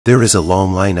There is a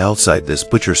long line outside this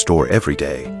butcher store every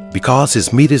day. Because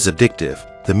his meat is addictive,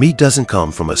 the meat doesn't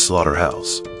come from a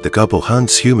slaughterhouse. The couple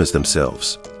hunts humans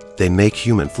themselves. They make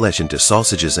human flesh into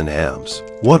sausages and hams.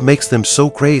 What makes them so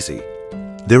crazy?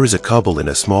 There is a couple in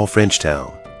a small French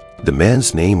town. The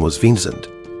man's name was Vincent.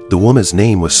 The woman's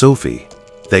name was Sophie.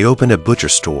 They opened a butcher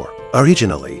store.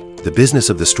 Originally, the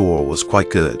business of the store was quite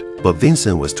good, but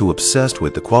Vincent was too obsessed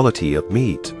with the quality of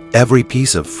meat. Every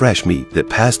piece of fresh meat that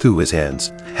passed through his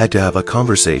hands had to have a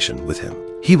conversation with him.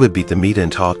 He would beat the meat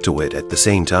and talk to it at the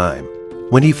same time.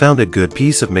 When he found a good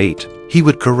piece of meat, he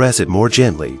would caress it more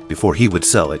gently before he would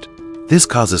sell it. This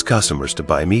causes customers to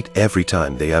buy meat every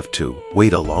time they have to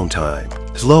wait a long time.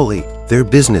 Slowly, their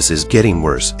business is getting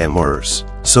worse and worse.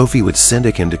 Sophie would send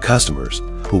a can to customers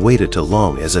who waited too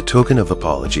long as a token of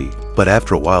apology, but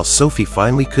after a while Sophie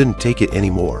finally couldn't take it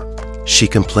anymore. She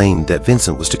complained that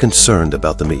Vincent was too concerned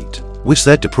about the meat, which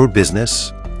led to poor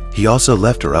business. He also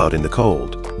left her out in the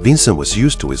cold. Vincent was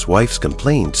used to his wife's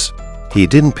complaints. He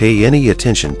didn't pay any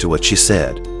attention to what she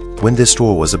said. When the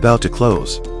store was about to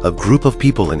close, a group of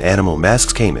people in animal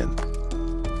masks came in.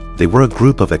 They were a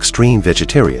group of extreme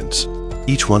vegetarians.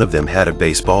 Each one of them had a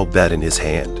baseball bat in his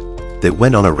hand. They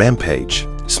went on a rampage,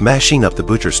 smashing up the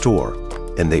butcher store,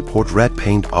 and they poured red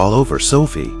paint all over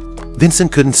Sophie.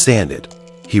 Vincent couldn't stand it.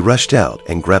 He rushed out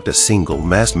and grabbed a single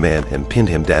masked man and pinned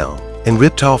him down and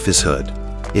ripped off his hood.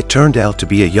 It turned out to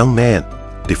be a young man.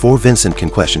 Before Vincent can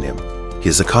question him,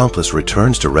 his accomplice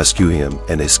returns to rescue him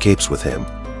and escapes with him.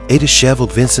 A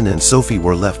disheveled Vincent and Sophie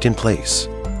were left in place.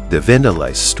 The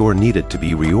vandalized store needed to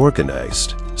be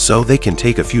reorganized so they can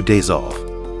take a few days off.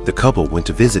 The couple went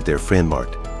to visit their friend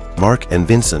Mark. Mark and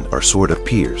Vincent are sort of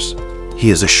peers. He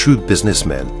is a shrewd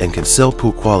businessman and can sell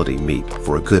poor quality meat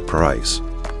for a good price.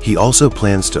 He also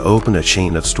plans to open a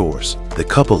chain of stores. The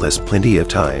couple has plenty of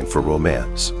time for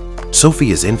romance. Sophie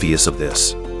is envious of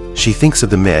this. She thinks of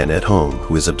the man at home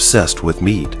who is obsessed with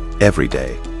meat every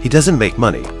day. He doesn't make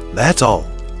money, that's all.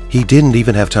 He didn't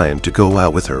even have time to go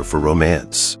out with her for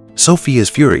romance. Sophie is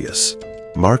furious.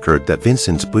 Mark heard that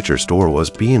Vincent's butcher store was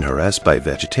being harassed by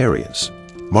vegetarians.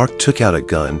 Mark took out a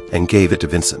gun and gave it to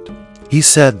Vincent. He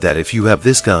said that if you have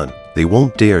this gun, they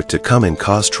won't dare to come and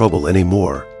cause trouble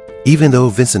anymore, even though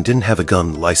Vincent didn't have a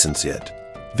gun license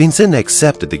yet. Vincent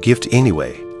accepted the gift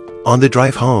anyway. On the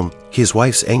drive home, his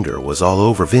wife's anger was all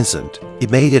over Vincent.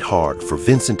 It made it hard for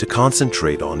Vincent to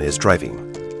concentrate on his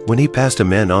driving. When he passed a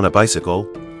man on a bicycle,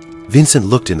 Vincent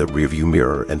looked in the rearview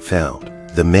mirror and found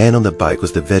the man on the bike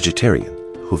was the vegetarian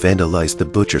who vandalized the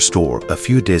butcher store a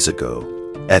few days ago.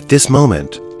 At this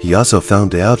moment, he also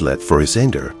found the outlet for his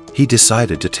anger. He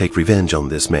decided to take revenge on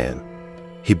this man.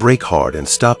 He braked hard and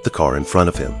stopped the car in front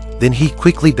of him. Then he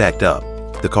quickly backed up.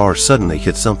 The car suddenly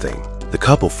hit something. The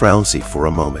couple frowned for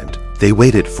a moment. They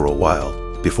waited for a while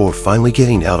before finally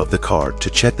getting out of the car to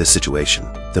check the situation.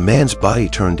 The man's body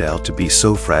turned out to be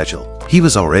so fragile. He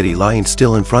was already lying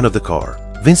still in front of the car.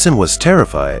 Vincent was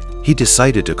terrified. He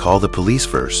decided to call the police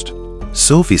first.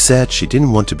 Sophie said she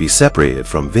didn't want to be separated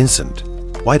from Vincent.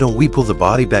 Why don't we pull the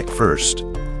body back first?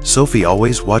 Sophie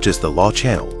always watches the Law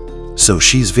Channel, so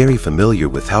she's very familiar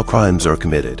with how crimes are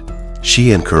committed.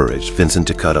 She encouraged Vincent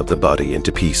to cut up the body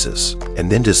into pieces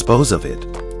and then dispose of it.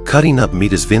 Cutting up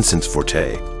meat is Vincent's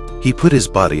forte. He put his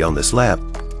body on the slab,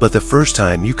 but the first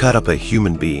time you cut up a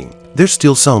human being, there's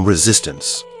still some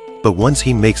resistance. But once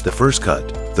he makes the first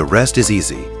cut, the rest is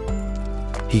easy.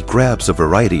 He grabs a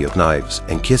variety of knives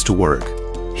and gets to work.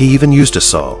 He even used a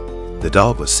saw. The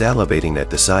dog was salivating at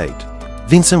the sight.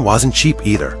 Vincent wasn't cheap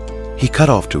either. He cut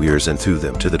off 2 ears and threw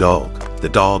them to the dog. The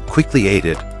dog quickly ate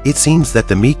it. It seems that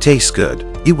the meat tastes good.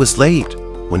 It was late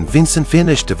when Vincent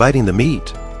finished dividing the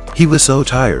meat. He was so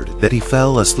tired that he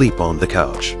fell asleep on the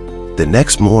couch. The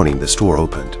next morning the store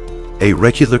opened. A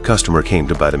regular customer came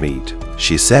to buy the meat.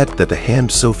 She said that the ham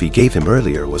Sophie gave him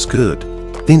earlier was good.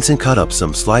 Vincent cut up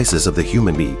some slices of the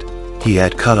human meat he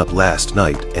had cut up last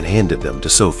night and handed them to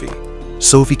Sophie.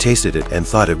 Sophie tasted it and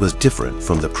thought it was different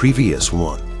from the previous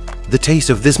one. The taste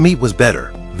of this meat was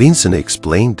better. Vincent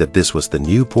explained that this was the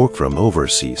new pork from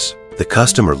overseas. The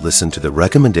customer listened to the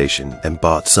recommendation and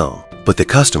bought some, but the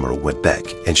customer went back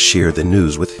and shared the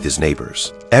news with his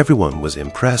neighbors. Everyone was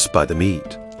impressed by the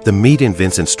meat. The meat in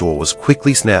Vincent's store was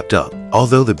quickly snapped up.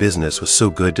 Although the business was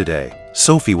so good today,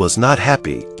 Sophie was not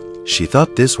happy. She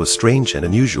thought this was strange and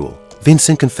unusual.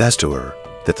 Vincent confessed to her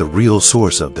that the real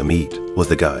source of the meat was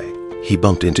the guy he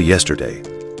bumped into yesterday.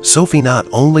 Sophie not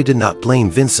only did not blame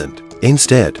Vincent,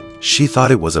 instead, she thought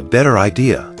it was a better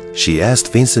idea. She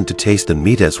asked Vincent to taste the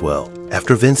meat as well.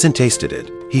 After Vincent tasted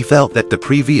it, he felt that the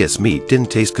previous meat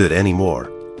didn't taste good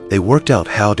anymore. They worked out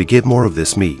how to get more of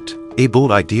this meat. A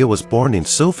bold idea was born in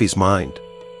Sophie's mind.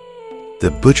 The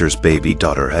butcher's baby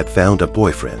daughter had found a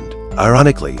boyfriend.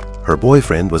 Ironically, her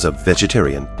boyfriend was a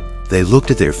vegetarian. They looked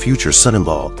at their future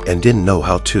son-in-law and didn't know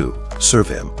how to serve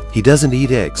him. He doesn't eat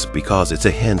eggs because it's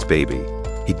a hen's baby.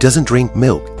 He doesn't drink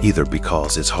milk either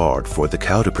because it's hard for the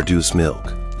cow to produce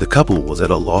milk. The couple was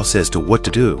at a loss as to what to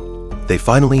do. They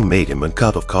finally made him a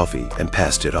cup of coffee and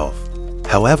passed it off.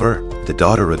 However, the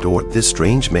daughter adored this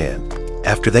strange man.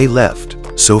 After they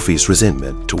left, Sophie's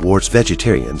resentment towards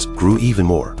vegetarians grew even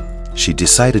more. She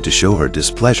decided to show her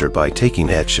displeasure by taking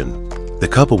action. The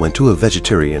couple went to a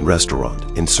vegetarian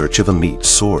restaurant in search of a meat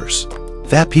source.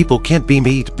 Fat people can't be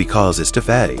meat because it's too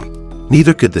fatty.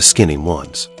 Neither could the skinny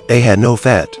ones. They had no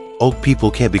fat. Old people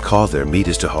can't because their meat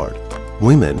is too hard.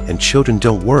 Women and children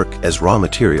don't work as raw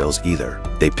materials either.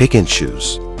 They pick and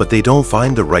choose, but they don't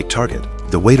find the right target.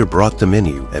 The waiter brought the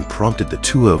menu and prompted the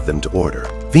two of them to order.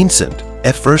 Vincent,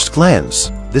 at first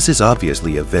glance, this is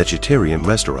obviously a vegetarian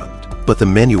restaurant, but the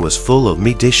menu was full of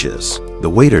meat dishes. The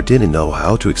waiter didn't know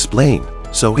how to explain,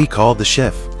 so he called the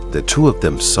chef. The two of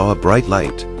them saw a bright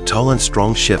light. Tall and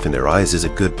strong chef in their eyes is a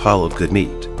good pile of good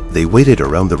meat. They waited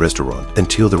around the restaurant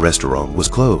until the restaurant was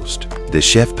closed. The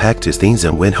chef packed his things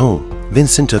and went home.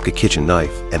 Vincent took a kitchen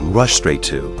knife and rushed straight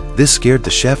to. This scared the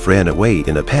chef ran away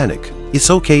in a panic. It's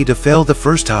okay to fail the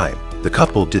first time. The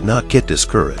couple did not get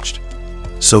discouraged.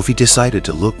 Sophie decided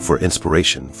to look for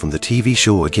inspiration from the TV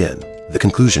show again. The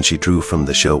conclusion she drew from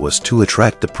the show was to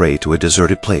attract the prey to a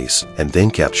deserted place and then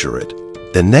capture it.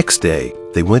 The next day,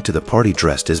 they went to the party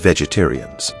dressed as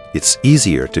vegetarians. It's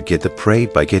easier to get the prey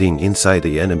by getting inside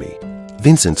the enemy.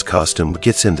 Vincent's costume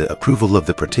gets him the approval of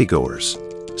the partygoers.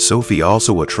 Sophie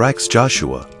also attracts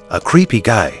Joshua, a creepy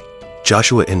guy.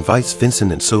 Joshua invites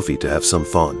Vincent and Sophie to have some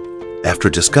fun. After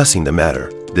discussing the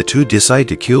matter, the two decide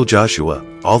to kill Joshua,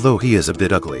 although he is a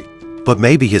bit ugly. But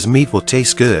maybe his meat will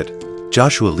taste good.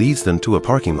 Joshua leads them to a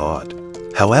parking lot.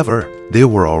 However, there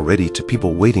were already two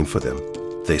people waiting for them.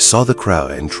 They saw the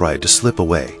crowd and tried to slip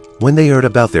away. When they heard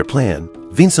about their plan,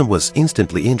 Vincent was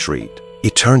instantly intrigued.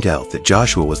 It turned out that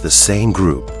Joshua was the same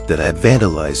group that had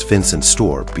vandalized Vincent's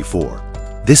store before.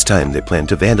 This time they planned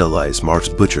to vandalize Mark's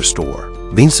butcher store.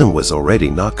 Vincent was already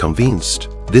not convinced.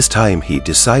 This time he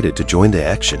decided to join the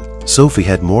action. Sophie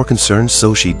had more concerns,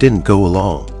 so she didn't go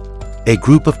along. A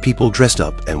group of people dressed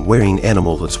up and wearing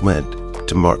animals went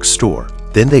to Mark's store.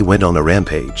 Then they went on a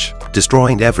rampage,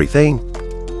 destroying everything.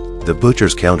 The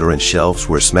butcher's counter and shelves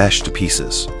were smashed to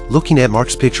pieces. Looking at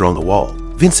Mark's picture on the wall,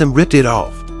 Vincent ripped it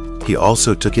off. He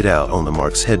also took it out on the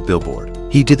Mark's head billboard.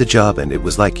 He did the job and it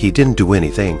was like he didn't do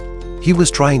anything. He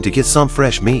was trying to get some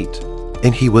fresh meat,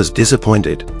 and he was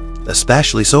disappointed,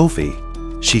 especially Sophie.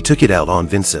 She took it out on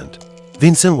Vincent.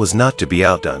 Vincent was not to be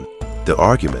outdone. The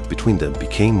argument between them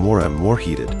became more and more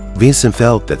heated. Vincent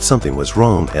felt that something was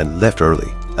wrong and left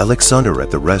early. Alexander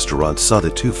at the restaurant saw the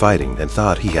two fighting and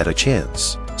thought he had a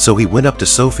chance. So he went up to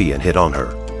Sophie and hit on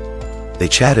her. They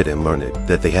chatted and learned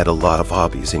that they had a lot of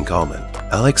hobbies in common.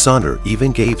 Alexander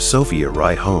even gave Sophie a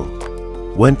ride home.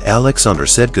 When Alexander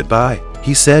said goodbye,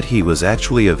 he said he was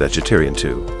actually a vegetarian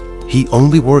too. He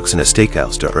only works in a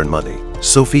steakhouse to earn money.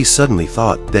 Sophie suddenly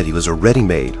thought that he was a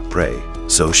ready-made prey,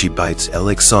 so she bites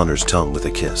Alexander's tongue with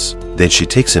a kiss. Then she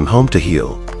takes him home to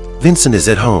heal. Vincent is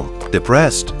at home,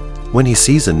 depressed. When he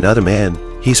sees another man,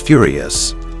 he's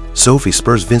furious. Sophie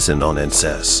spurs Vincent on and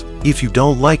says, "If you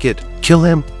don't like it, kill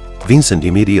him." Vincent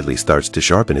immediately starts to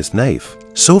sharpen his knife.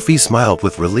 Sophie smiled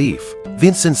with relief.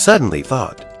 Vincent suddenly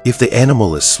thought, if the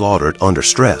animal is slaughtered under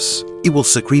stress, it will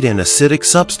secrete an acidic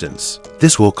substance.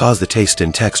 This will cause the taste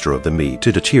and texture of the meat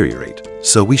to deteriorate,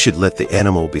 so we should let the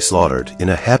animal be slaughtered in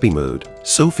a happy mood.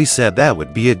 Sophie said that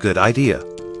would be a good idea.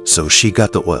 So she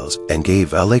got the oils and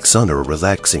gave Alexander a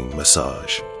relaxing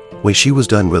massage. When she was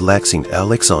done relaxing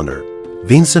Alexander,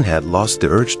 Vincent had lost the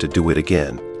urge to do it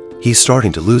again. He's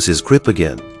starting to lose his grip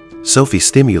again. Sophie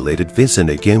stimulated Vincent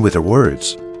again with her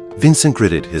words. Vincent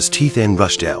gritted his teeth and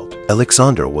rushed out.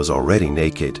 Alexander was already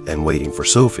naked and waiting for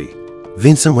Sophie.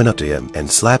 Vincent went up to him and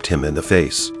slapped him in the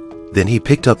face. Then he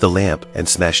picked up the lamp and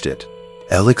smashed it.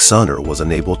 Alexander was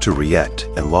unable to react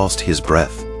and lost his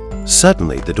breath.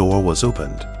 Suddenly, the door was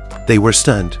opened. They were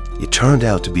stunned. It turned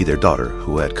out to be their daughter,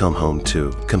 who had come home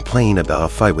to complain about a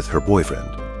fight with her boyfriend.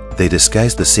 They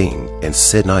disguised the scene and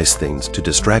said nice things to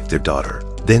distract their daughter.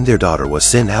 Then their daughter was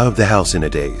sent out of the house in a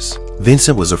daze.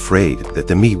 Vincent was afraid that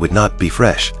the meat would not be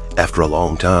fresh after a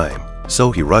long time,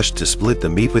 so he rushed to split the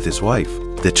meat with his wife.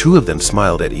 The two of them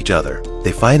smiled at each other.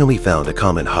 They finally found a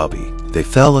common hobby. They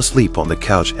fell asleep on the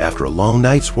couch after a long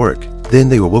night's work. Then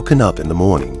they were woken up in the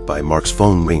morning by Mark's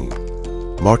phone ringing.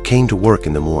 Mark came to work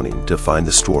in the morning to find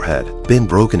the store had been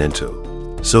broken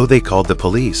into, so they called the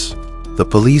police. The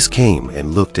police came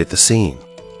and looked at the scene.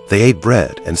 They ate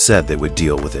bread and said they would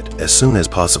deal with it as soon as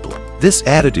possible. This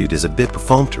attitude is a bit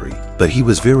perfunctory, but he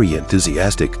was very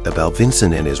enthusiastic about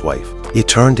Vincent and his wife. It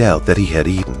turned out that he had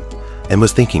eaten and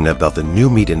was thinking about the new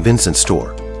meat in Vincent's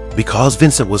store. Because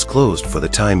Vincent was closed for the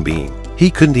time being,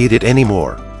 he couldn't eat it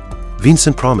anymore.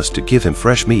 Vincent promised to give him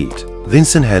fresh meat.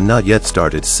 Vincent had not yet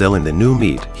started selling the new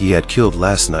meat he had killed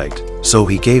last night, so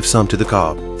he gave some to the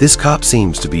cop. This cop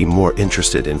seems to be more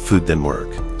interested in food than work,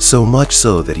 so much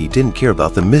so that he didn't care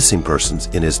about the missing persons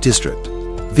in his district.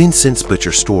 Vincent's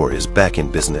butcher store is back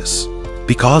in business.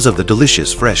 Because of the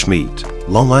delicious fresh meat,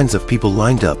 long lines of people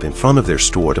lined up in front of their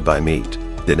store to buy meat.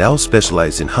 They now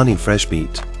specialize in hunting fresh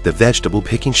meat. The vegetable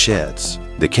picking sheds,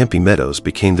 the camping meadows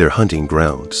became their hunting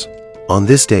grounds. On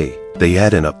this day, they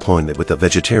had an appointment with a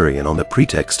vegetarian on the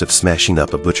pretext of smashing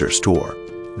up a butcher store.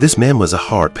 This man was a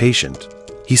hard patient.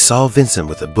 He saw Vincent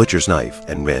with a butcher's knife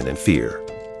and ran in fear.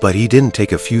 But he didn't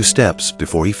take a few steps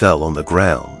before he fell on the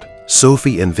ground.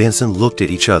 Sophie and Vincent looked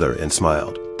at each other and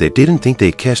smiled. They didn't think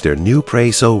they'd catch their new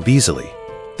prey so easily.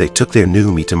 They took their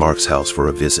new meat to Mark's house for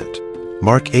a visit.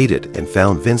 Mark ate it and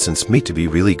found Vincent's meat to be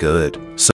really good.